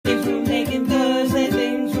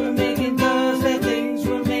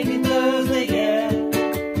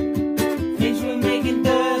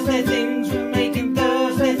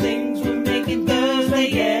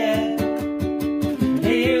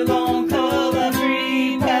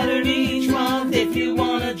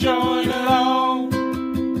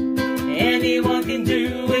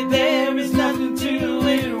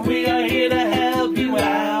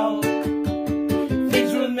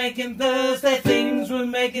Thursday, things we're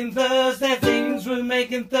making Thursday, things we're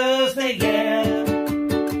making Thursday, yeah.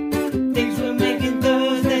 Things we're making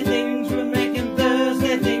Thursday, things we're making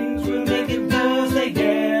Thursday, things we're making Thursday,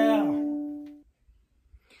 yeah.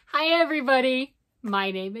 Hi everybody, my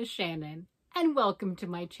name is Shannon and welcome to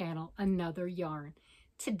my channel, Another Yarn.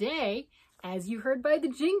 Today, as you heard by the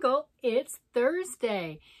jingle, it's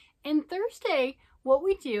Thursday. And Thursday, what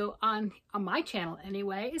we do on my channel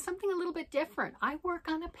anyway, is something a little bit different. I work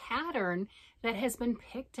on a pattern that has been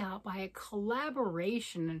picked out by a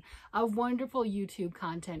collaboration of wonderful YouTube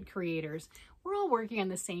content creators. We're all working on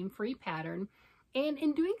the same free pattern, and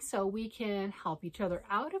in doing so, we can help each other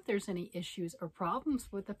out if there's any issues or problems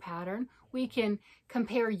with the pattern. We can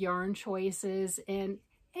compare yarn choices and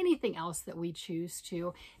anything else that we choose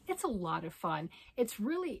to. It's a lot of fun. It's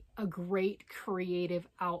really a great creative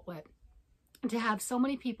outlet to have so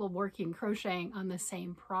many people working, crocheting on the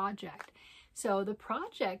same project. So the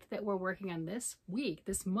project that we're working on this week,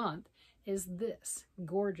 this month, is this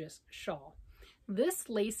gorgeous shawl. This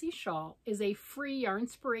lacy shawl is a free yarn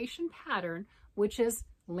inspiration pattern, which is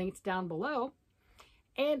linked down below.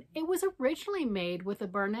 And it was originally made with a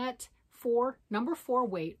Barnett number 4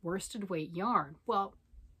 weight worsted weight yarn. Well,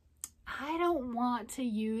 I don't want to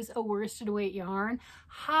use a worsted weight yarn.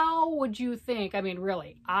 How would you think? I mean,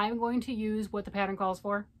 really, I'm going to use what the pattern calls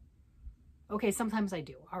for? Okay, sometimes I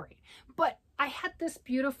do. All right. But I had this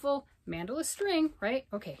beautiful Mandala string, right?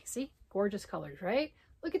 Okay, see? Gorgeous colors, right?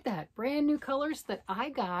 Look at that. Brand new colors that I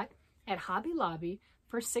got at Hobby Lobby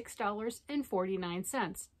for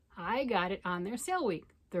 $6.49. I got it on their sale week,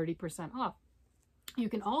 30% off. You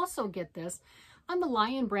can also get this on the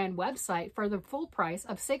Lion brand website for the full price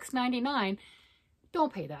of $6.99.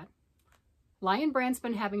 Don't pay that. Lion brand's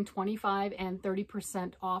been having 25 and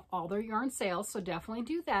 30% off all their yarn sales, so definitely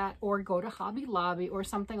do that, or go to Hobby Lobby or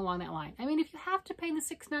something along that line. I mean, if you have to pay the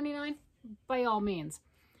 $6.99, by all means,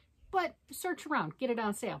 but search around, get it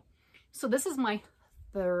on sale. So this is my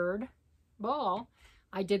third ball.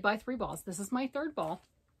 I did buy 3 balls. This is my third ball.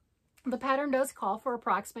 The pattern does call for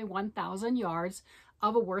approximately 1,000 yards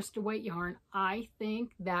of a worsted weight yarn. I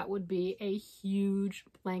think that would be a huge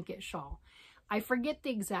blanket shawl. I forget the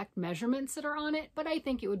exact measurements that are on it, but I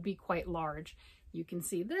think it would be quite large. You can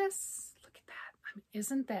see this. Look at that. I mean,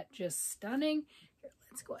 isn't that just stunning? Here,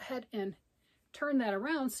 let's go ahead and turn that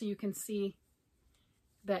around so you can see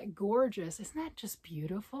that gorgeous. Isn't that just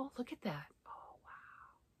beautiful? Look at that.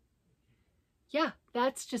 Yeah,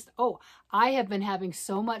 that's just, I have been having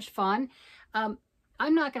so much fun. I'm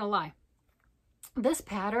not going to lie. This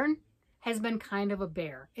pattern has been kind of a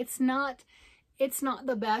bear. It's not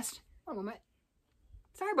the best. One moment.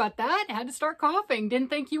 Sorry about that. I had to start coughing. Didn't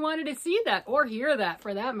think you wanted to see that or hear that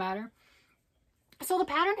for that matter. So the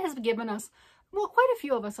pattern has given us, well, quite a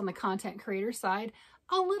few of us on the content creator side,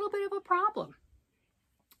 a little bit of a problem.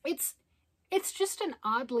 It's just an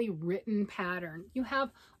oddly written pattern. You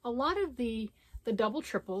have a lot of the double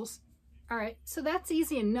triples. All right, so that's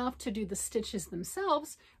easy enough to do the stitches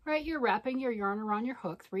themselves, right? You're wrapping your yarn around your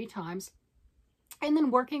hook 3 times and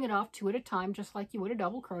then working it off 2 at a time, just like you would a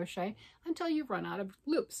double crochet until you run out of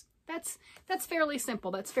loops. That's fairly simple.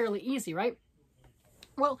 That's fairly easy, right?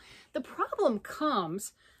 Well, the problem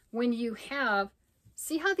comes when you have,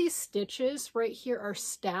 see how these stitches right here are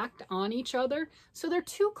stacked on each other? So they're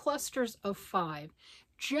 2 clusters of 5.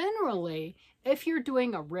 Generally, if you're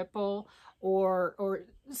doing a ripple or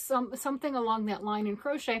something along that line in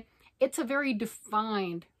crochet, it's a very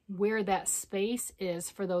defined where that space is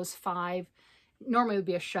for those 5. Normally it would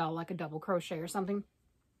be a shell, like a double crochet or something,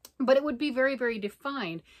 but it would be very, very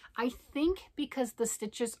defined. I think because the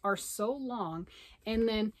stitches are so long, and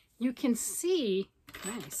then you can see,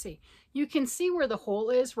 you can see where the hole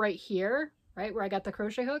is right here, right where I got the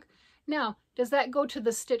crochet hook. Now, does that go to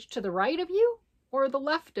the stitch to the right of you or the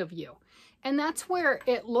left of you? And that's where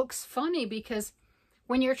it looks funny, because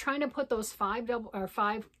when you're trying to put those 5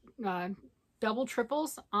 double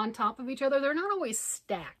triples on top of each other, they're not always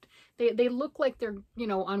stacked. They look like they're, you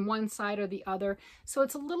know, on one side or the other. So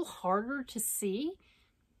it's a little harder to see,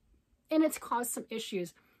 and it's caused some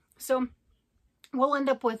issues. So we'll end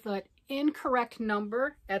up with an incorrect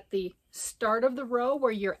number at the start of the row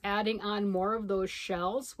where you're adding on more of those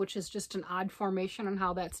shells, which is just an odd formation on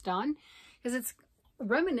how that's done, because it's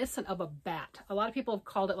reminiscent of a bat. A lot of people have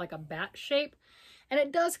called it like a bat shape, and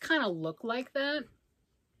it does kind of look like that.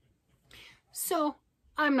 So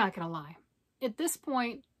I'm not gonna lie, at this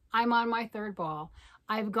point I'm on my 3rd ball.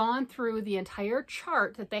 I've gone through the entire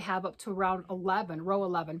chart that they have up to around 11, row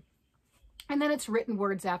 11, and then it's written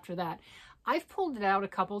words after that. I've pulled it out a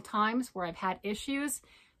couple times where I've had issues.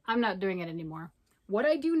 I'm not doing it anymore. What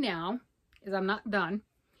I do now is, I'm not done,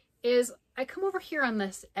 is I come over here on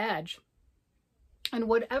this edge, and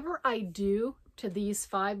whatever I do to these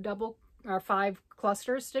 5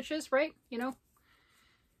 cluster stitches, right? You know,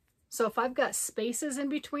 so if I've got spaces in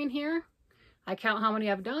between here, I count how many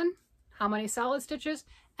I've done, how many solid stitches,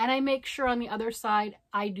 and I make sure on the other side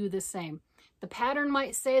I do the same. The pattern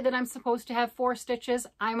might say that I'm supposed to have 4 stitches.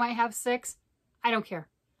 I might have 6. I don't care.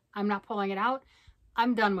 I'm not pulling it out.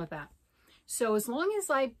 I'm done with that. So as long as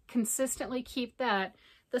I consistently keep that,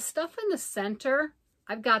 the stuff in the center,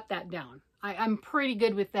 I've got that down. I'm pretty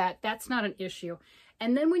good with that. That's not an issue.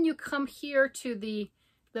 And then when you come here to the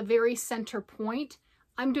very center point,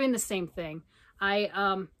 I'm doing the same thing.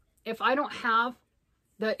 If I don't have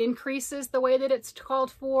the increases the way that it's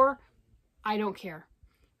called for, I don't care.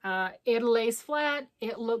 It lays flat.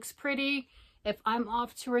 It looks pretty. If I'm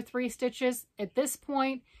off 2 or 3 stitches at this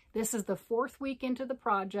point, this is the 4th week into the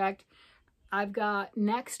project. I've got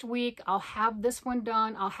next week, I'll have this one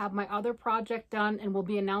done. I'll have my other project done, and we'll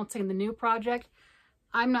be announcing the new project.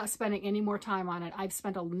 I'm not spending any more time on it. I've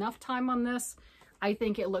spent enough time on this. I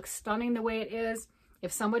think it looks stunning the way it is.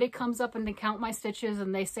 If somebody comes up and they count my stitches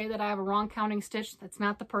and they say that I have a wrong counting stitch, that's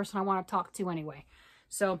not the person I want to talk to anyway.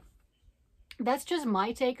 So that's just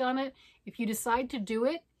my take on it. If you decide to do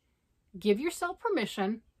it, give yourself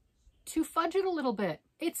permission to fudge it a little bit.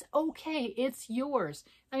 It's okay. It's yours.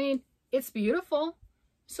 I mean, it's beautiful.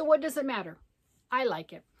 So what does it matter? I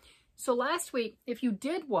like it. So last week, if you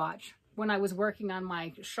did watch when I was working on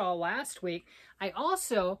my shawl last week, I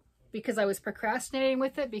also, because I was procrastinating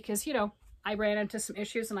with it, because, you know, I ran into some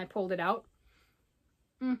issues and I pulled it out.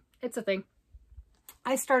 It's a thing.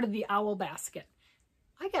 I started the owl basket.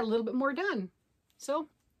 I got a little bit more done. So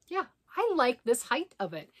yeah, I like this height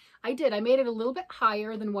of it. I did. I made it a little bit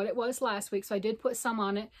higher than what it was last week. So I did put some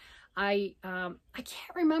on it. I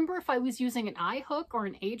can't remember if I was using an I hook or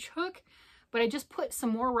an H hook, but I just put some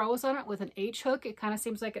more rows on it with an H hook. It kind of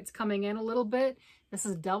seems like it's coming in a little bit. This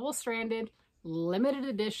is double-stranded, limited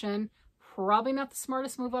edition. Probably not the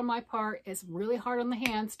smartest move on my part. It's really hard on the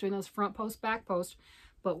hands doing those front post, back post.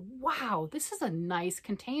 But wow, this is a nice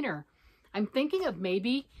container. I'm thinking of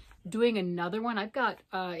maybe doing another one. I've got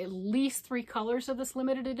at least 3 colors of this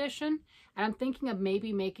limited edition. And I'm thinking of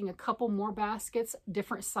maybe making a couple more baskets,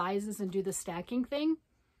 different sizes, and do the stacking thing.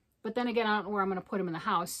 But then again, I don't know where I'm going to put them in the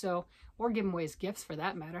house. So, or give them away as gifts for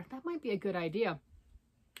that matter. That might be a good idea.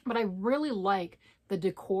 But I really like the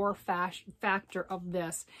decor factor of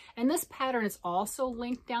this. And this pattern is also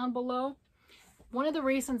linked down below. One of the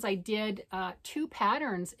reasons I did 2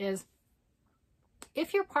 patterns is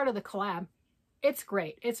if you're part of the collab, it's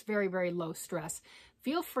great. It's very, very low stress.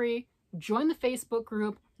 Feel free, join the Facebook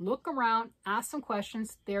group, look around, ask some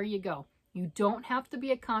questions. There you go. You don't have to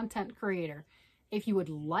be a content creator. If you would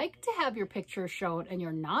like to have your pictures shown and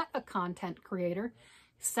you're not a content creator,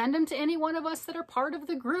 send them to any one of us that are part of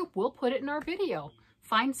the group. We'll put it in our video.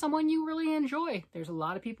 Find someone you really enjoy. There's a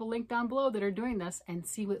lot of people linked down below that are doing this, and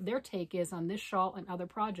see what their take is on this shawl and other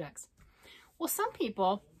projects. Well, some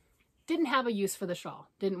people didn't have a use for the shawl,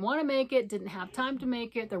 didn't want to make it, didn't have time to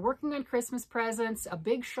make it. They're working on Christmas presents. A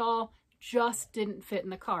big shawl just didn't fit in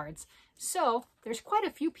the cards. So there's quite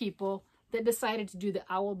a few people that decided to do the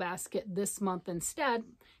owl basket this month instead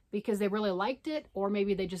because they really liked it, or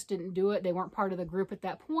maybe they just didn't do it. They weren't part of the group at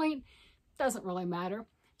that point. Doesn't really matter.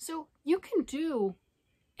 So you can do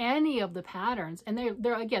any of the patterns, and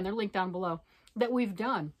they're linked down below, that we've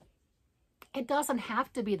done. It doesn't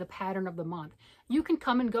have to be the pattern of the month. You can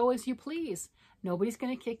come and go as you please. Nobody's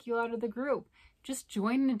going to kick you out of the group. Just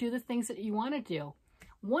join and do the things that you want to do.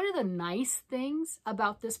 One of the nice things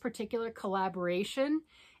about this particular collaboration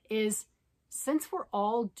is, since we're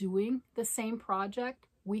all doing the same project,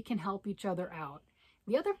 we can help each other out.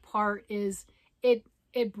 The other part is it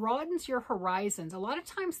broadens your horizons. A lot of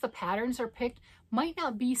times the patterns are picked might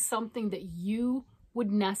not be something that you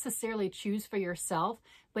would necessarily choose for yourself,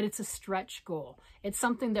 but it's a stretch goal. It's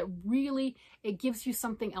something that really, it gives you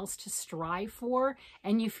something else to strive for,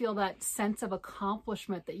 and you feel that sense of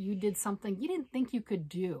accomplishment that you did something you didn't think you could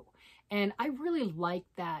do. And I really like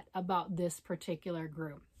that about this particular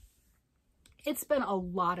group. It's been a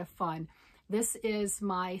lot of fun. This is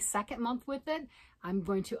my 2nd month with it. I'm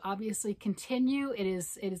going to obviously continue. It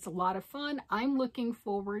is a lot of fun. I'm looking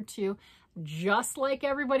forward to, just like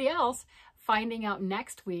everybody else, finding out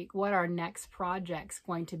next week what our next project's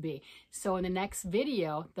going to be. So in the next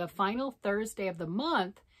video, the final Thursday of the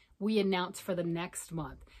month, we announce for the next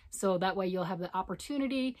month. So that way you'll have the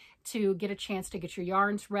opportunity to get a chance to get your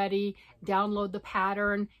yarns ready, download the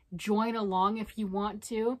pattern, join along if you want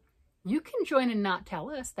to. You can join and not tell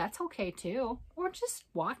us. That's okay too. Or just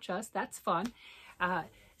watch us. That's fun.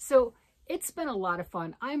 So it's been a lot of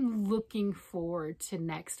fun. I'm looking forward to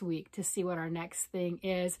next week to see what our next thing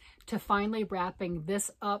is, to finally wrapping this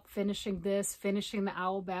up, finishing the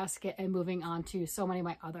owl basket, and moving on to so many of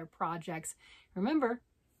my other projects. Remember,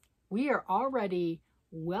 we are already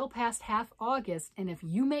well past half August, and if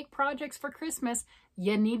you make projects for Christmas,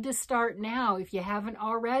 you need to start now if you haven't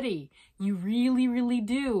already. You really, really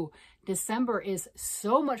do. December is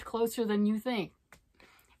so much closer than you think.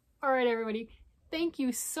 All right, everybody. Thank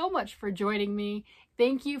you so much for joining me.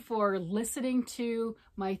 Thank you for listening to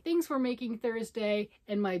my Things We're Making Thursday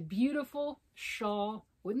and my beautiful shawl.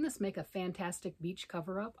 Wouldn't this make a fantastic beach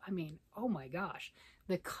cover-up? I mean, oh my gosh,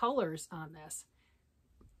 the colors on this.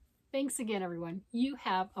 Thanks again, everyone. You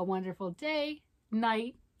have a wonderful day,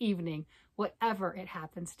 night, evening, whatever it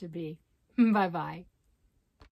happens to be. Bye-bye.